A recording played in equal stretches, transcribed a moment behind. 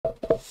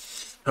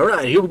All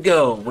right, here we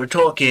go. We're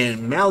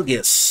talking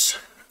Malgus.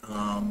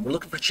 We're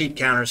looking for cheat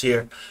counters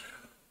here.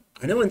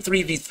 I know in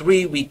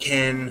 3v3 we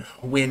can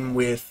win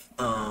with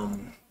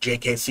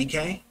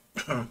JKCK.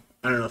 I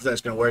don't know if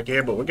that's going to work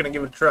here, but we're going to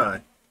give it a try.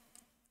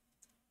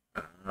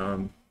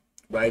 Um,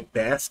 right,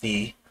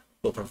 Basti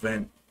will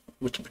prevent,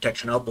 with the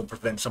protection up, will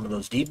prevent some of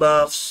those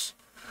debuffs.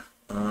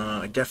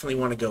 I definitely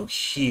want to go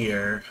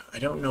here. I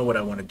don't know what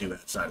I want to do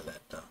outside of that,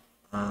 though.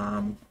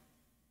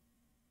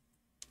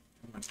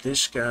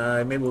 This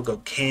guy, maybe we'll go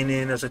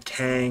Kanan as a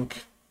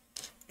tank.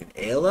 And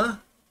Ayla?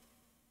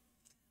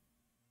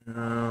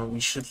 We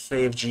should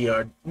save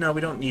GR. No,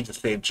 we don't need to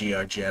save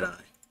GR Jedi.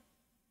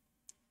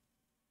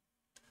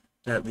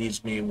 That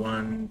leaves me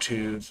 1,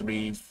 2,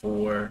 3,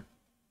 4.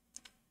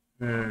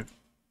 Let's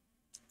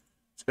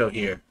go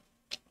here.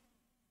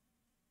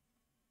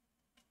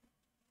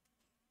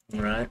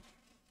 Alright.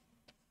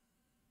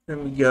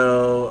 Then we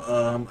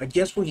go. I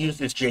guess we'll use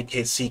this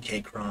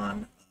JKCK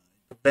Cron.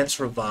 Prevents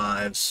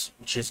revives,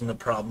 which isn't a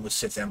problem with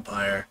Sith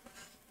Empire.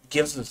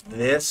 Gives us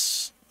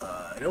this.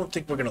 I don't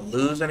think we're going to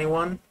lose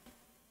anyone.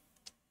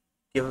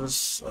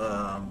 Gives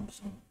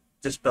us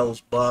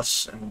dispels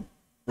buffs and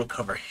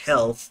recover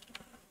health,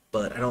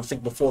 but I don't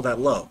think we'll fall that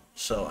low.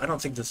 So I don't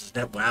think this is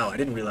net. Wow, I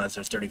didn't realize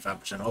there's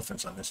 35%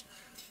 offense on this.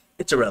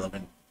 It's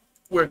irrelevant.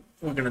 We're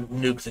going to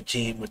nuke the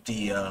team with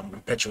the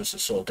impetuous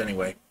assault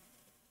anyway.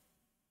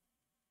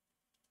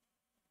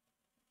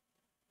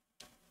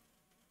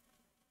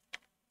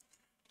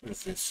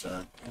 With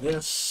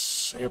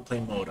this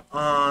airplane mode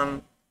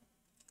on.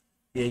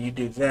 Yeah, you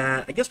do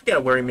that. I guess we gotta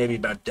worry maybe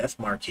about Death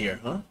Mark here,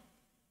 huh?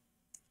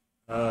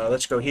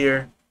 Let's go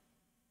here.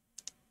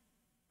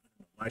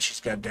 Why she's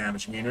got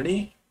damage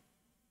immunity.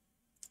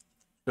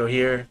 Go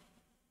here.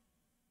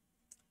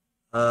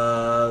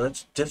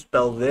 Let's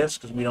dispel this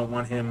because we don't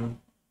want him.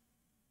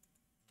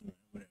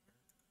 Whatever.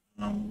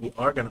 We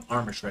are gonna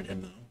armor shred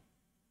him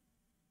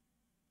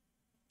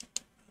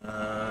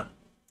though.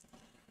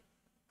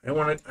 I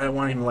don't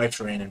want him life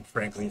draining,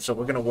 frankly. So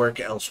we're gonna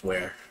work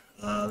elsewhere.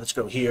 Let's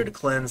go here to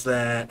cleanse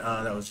that.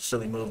 That was a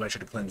silly move. I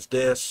should have cleansed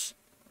this.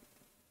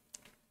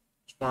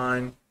 It's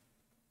fine.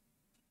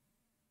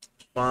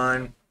 It's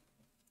fine.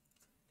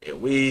 Here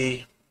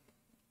we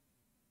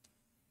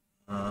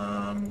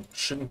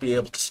shouldn't be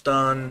able to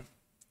stun.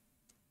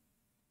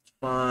 It's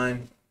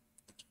fine.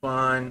 It's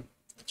fine.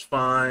 It's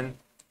fine.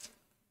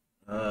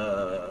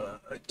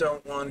 I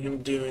don't want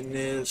him doing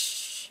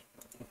this.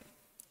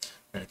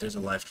 Alright, there's a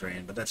life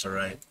drain, but that's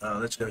alright.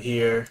 Let's go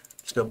here.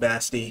 Let's go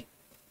Basti.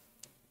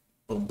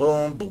 Boom,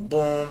 boom, boom,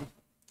 boom.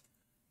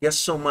 Guess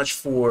so much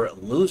for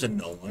losing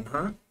no one,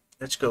 huh?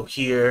 Let's go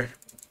here.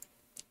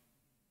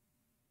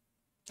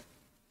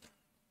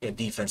 Yeah,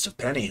 defensive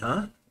penny,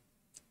 huh?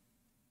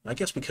 I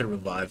guess we could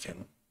revive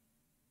him.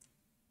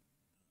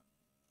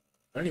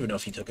 I don't even know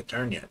if he took a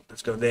turn yet.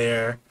 Let's go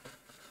there.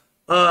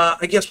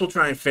 I guess we'll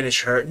try and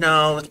finish her.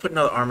 No, let's put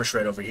another armor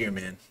shred over here,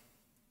 man.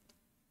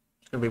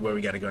 It's gonna be where we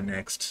gotta go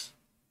next.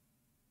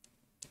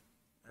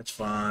 That's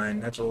fine.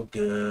 That's all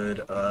good.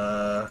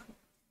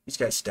 These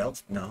guys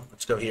stealth? No.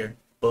 Let's go here.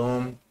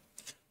 Boom.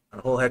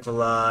 A whole heck of a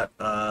lot.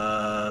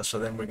 So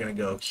then we're gonna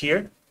go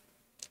here.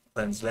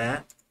 Cleanse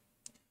that.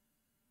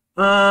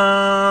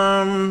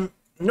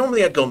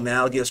 Normally I'd go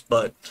Malgus,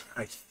 but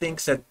I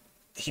think that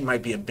he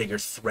might be a bigger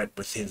threat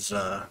with his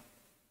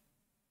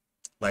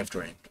life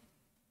drain.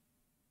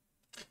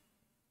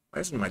 Why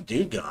isn't my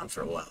dude gone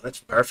for a while?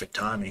 That's perfect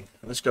timing.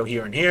 Let's go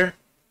here and here.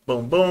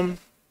 Boom, boom.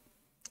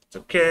 It's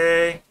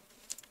okay.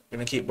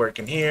 Gonna keep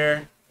working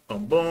here.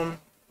 Boom, boom.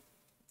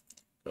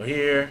 Go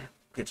here.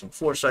 Get some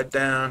foresight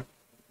down.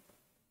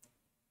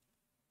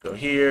 Go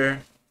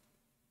here.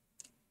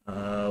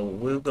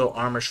 We'll go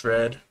armor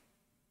shred.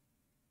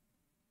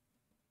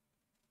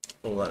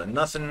 A whole lot of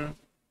nothing.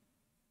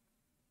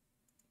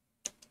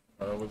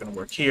 We're gonna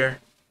work here.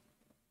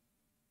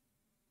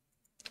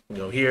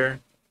 Go here.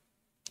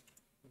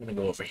 We're gonna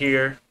go over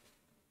here.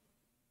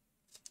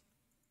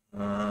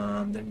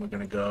 Then we're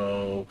gonna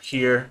go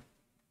here.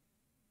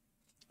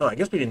 Oh, I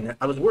guess we didn't.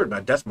 I was worried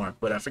about Death Mark,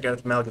 but I forgot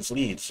it's Malgus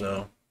lead,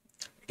 so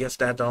I guess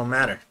that don't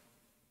matter.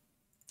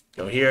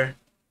 Go here.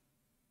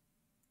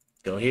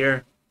 Go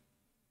here.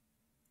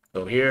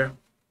 Go here.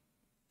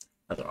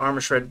 Another armor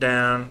shred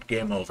down.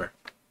 Game over.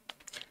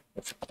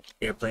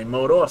 Airplane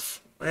mode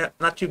off. Yeah,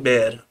 not too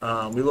bad.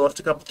 We lost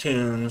a couple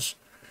tunes.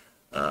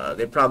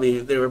 They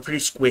were pretty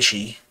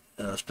squishy,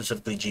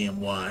 specifically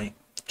GMY.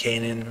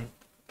 Kanan,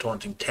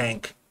 taunting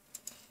tank.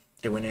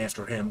 They went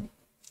after him.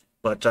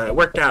 But it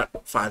worked out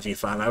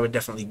 5v5. I would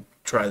definitely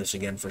try this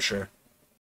again for sure.